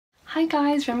Hi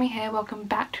guys, Remy here, welcome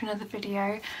back to another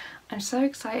video. I'm so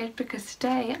excited because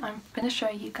today I'm going to show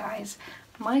you guys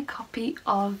my copy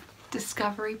of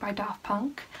Discovery by Daft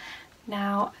Punk.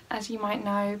 Now, as you might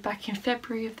know, back in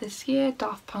February of this year,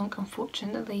 Daft Punk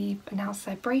unfortunately announced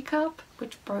their breakup,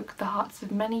 which broke the hearts of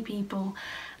many people,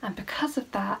 and because of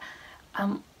that,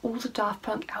 all the Daft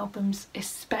Punk albums,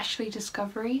 especially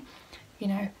Discovery,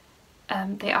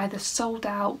 they either sold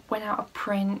out, went out of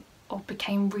print, or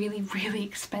became really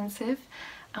expensive.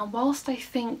 And whilst I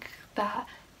think that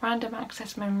Random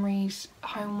Access Memories,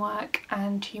 Homework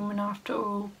and Human After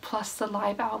All plus the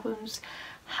live albums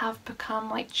have become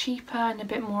like cheaper and a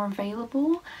bit more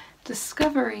available,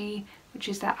 Discovery, which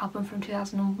is that album from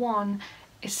 2001,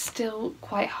 is still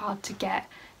quite hard to get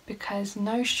because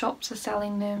no shops are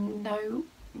selling them, no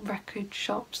record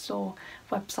shops or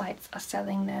websites are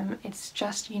selling them. It's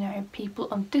just, people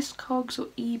on Discogs or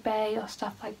eBay or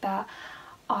stuff like that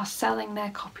are selling their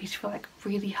copies for like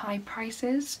really high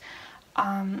prices.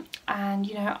 And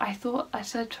I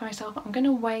said to myself, I'm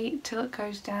gonna wait till it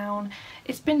goes down.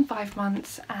 It's been 5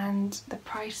 months and the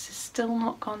price has still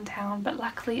not gone down, but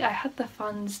luckily I had the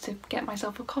funds to get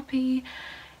myself a copy.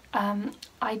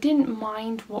 I didn't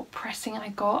mind what pressing I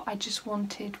got, I just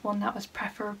wanted one that was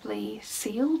preferably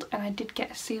sealed, and I did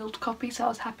get a sealed copy, so I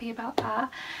was happy about that.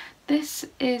 This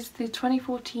is the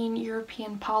 2014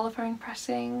 European Parlophone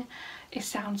pressing. It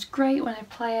sounds great when I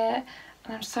play it,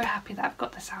 and I'm so happy that I've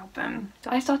got this album.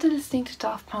 I started listening to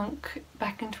Daft Punk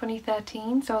back in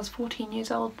 2013, so I was 14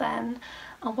 years old then,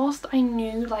 and whilst I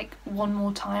knew like One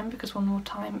More Time, because One More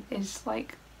Time is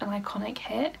like an iconic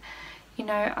hit,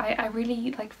 I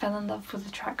really fell in love with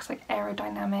the tracks like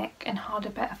Aerodynamic and Harder,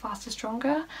 Better, Faster,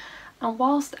 Stronger. And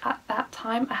whilst at that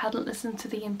time I hadn't listened to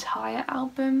the entire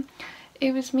album,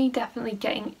 it was me definitely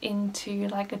getting into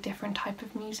like a different type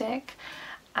of music.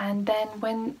 And then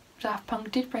when Daft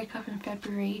Punk did break up in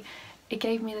February, it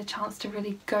gave me the chance to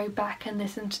really go back and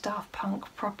listen to Daft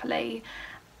Punk properly.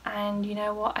 And you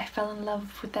know what, I fell in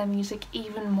love with their music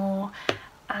even more.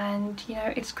 And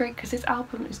it's great because this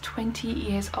album is 20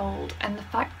 years old, and the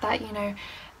fact that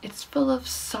it's full of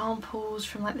samples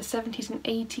from like the 70s and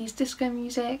 80s disco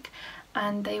music,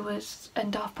 and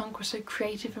Daft Punk were so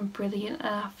creative and brilliant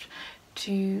enough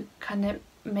to kind of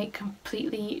make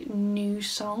completely new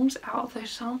songs out of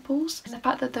those samples, and the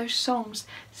fact that those songs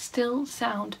still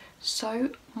sound so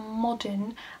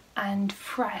modern and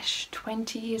fresh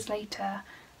 20 years later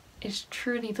is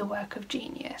truly the work of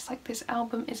genius. Like, this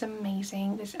album is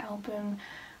amazing. This album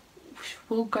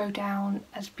will go down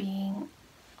as being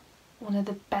one of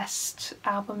the best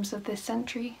albums of this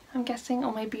century, I'm guessing,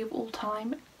 or maybe of all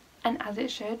time, and as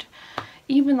it should.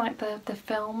 Even like the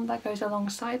film that goes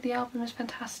alongside the album is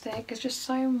fantastic. There's just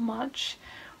so much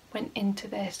went into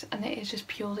this, and it is just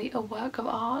purely a work of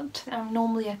art. I'm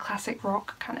normally a classic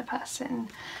rock kind of person,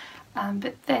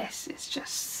 but this is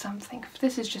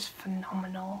just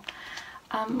phenomenal.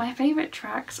 My favourite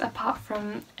tracks, apart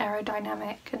from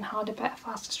Aerodynamic and Harder, Better,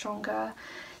 Faster, Stronger,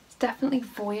 it's definitely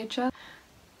Voyager.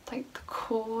 Like the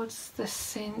chords, the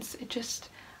synths,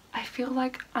 I feel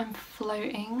like I'm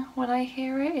floating when I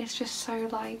hear it. It's just so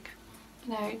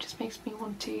it just makes me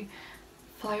want to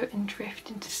float and drift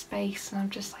into space, and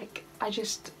I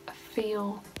just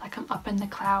feel like I'm up in the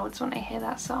clouds when I hear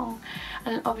that song.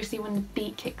 And obviously when the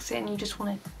beat kicks in, you just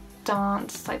want to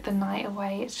dance like the night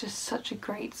away. It's just such a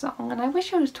great song, and I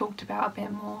wish it was talked about a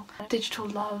bit more. Digital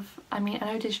Love, I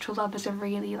know Digital Love is a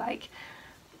really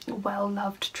well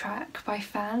loved track by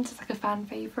fans. It's like a fan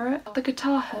favourite. The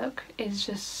guitar hook is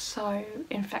just so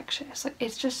infectious.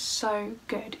 It's just so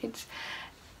good.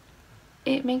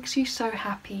 It makes you so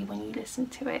happy when you listen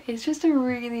to it. It's just a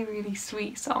really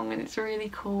sweet song, and it's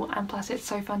really cool, and plus it's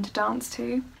so fun to dance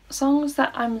to. Songs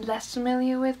that I'm less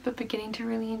familiar with but beginning to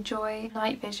really enjoy: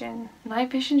 Night Vision. Night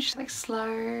Vision is just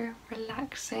slow,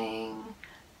 relaxing.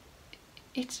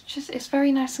 It's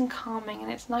very nice and calming,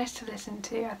 and it's nice to listen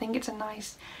to. I think it's a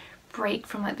nice break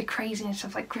from the craziness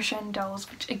of crescendos,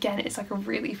 which again is a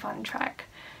really fun track.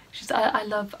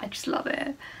 I just love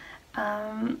it.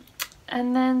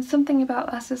 And then Something About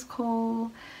Us is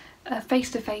called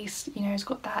Face to Face. It's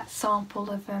got that sample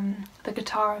of the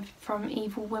guitar from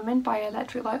Evil Women by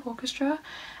Electric Light Orchestra,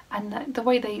 and the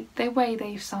way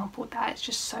they've sampled that is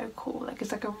just so cool.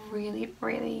 It's a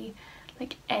really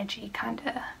edgy kind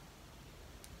of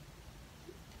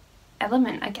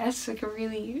element, I guess.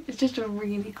 It's just a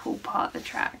really cool part of the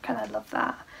track, and I love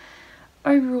that.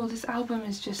 Overall, this album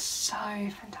is just so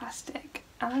fantastic,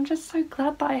 and I'm just so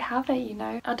glad that I have it.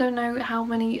 I don't know how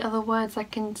many other words I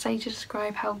can say to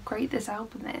describe how great this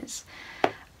album is,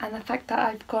 and the fact that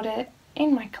I've got it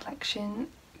in my collection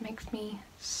makes me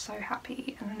so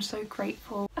happy and I'm so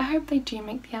grateful. I hope they do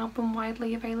make the album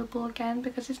widely available again,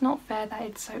 because it's not fair that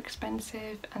it's so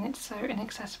expensive and it's so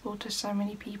inaccessible to so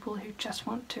many people who just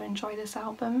want to enjoy this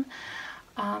album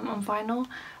on vinyl.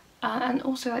 And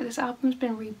also, like, this album's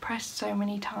been repressed so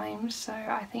many times, so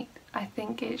I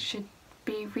think it should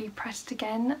be repressed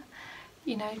again,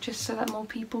 you know, just so that more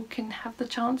people can have the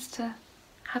chance to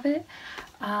have it.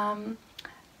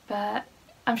 But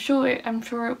I'm sure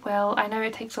it will. I know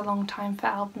it takes a long time for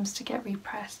albums to get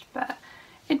repressed, but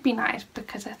it'd be nice,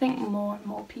 because I think more and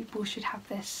more people should have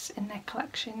this in their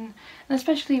collection, and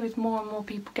especially with more and more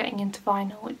people getting into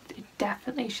vinyl, it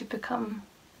definitely should become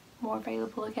more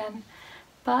available again.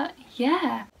 But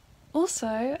yeah.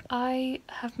 Also, I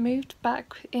have moved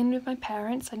back in with my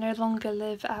parents. I no longer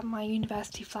live at my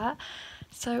university flat,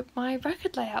 so my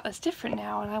record layout is different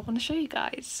now and I want to show you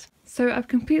guys. So I've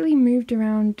completely moved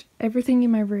around everything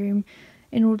in my room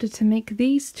in order to make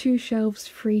these two shelves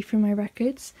free for my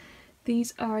records.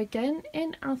 These are again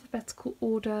in alphabetical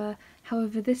order,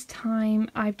 however this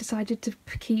time I've decided to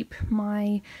keep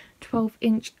my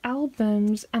 12-inch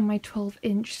albums and my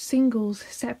 12-inch singles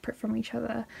separate from each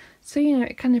other. So, you know,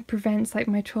 it kind of prevents like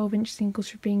my 12-inch singles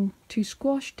from being too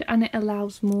squashed, and it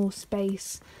allows more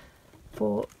space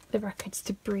for the records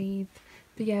to breathe.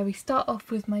 But yeah, we start off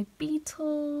with my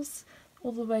Beatles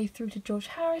all the way through to George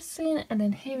Harrison, and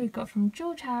then here we've got from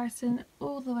George Harrison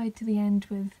all the way to the end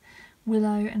with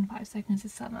Willow and 5 Seconds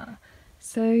of Summer.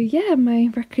 So yeah, my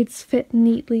records fit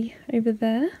neatly over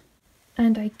there,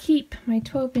 and I keep my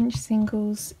 12-inch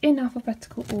singles in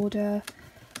alphabetical order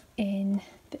in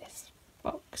this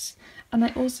box. And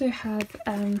I also have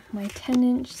my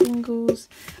 10-inch singles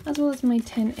as well as my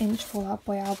 10-inch Fall Out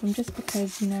Boy album, just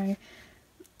because, you know,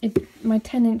 my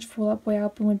 10-inch Fall Out Boy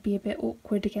album would be a bit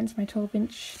awkward against my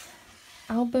 12-inch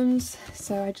albums,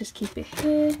 so I just keep it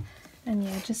here. And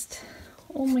yeah, just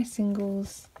all my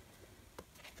singles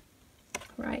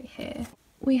right here.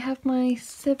 We have my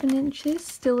 7 inches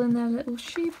still in their little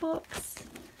shoebox.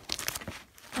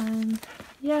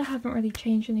 Yeah, I haven't really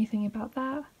changed anything about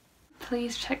that.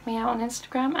 Please check me out on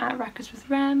Instagram at Records with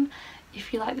Rem.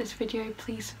 If you like this video,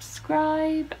 please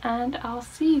subscribe, and I'll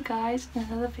see you guys in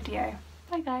another video.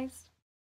 Bye guys!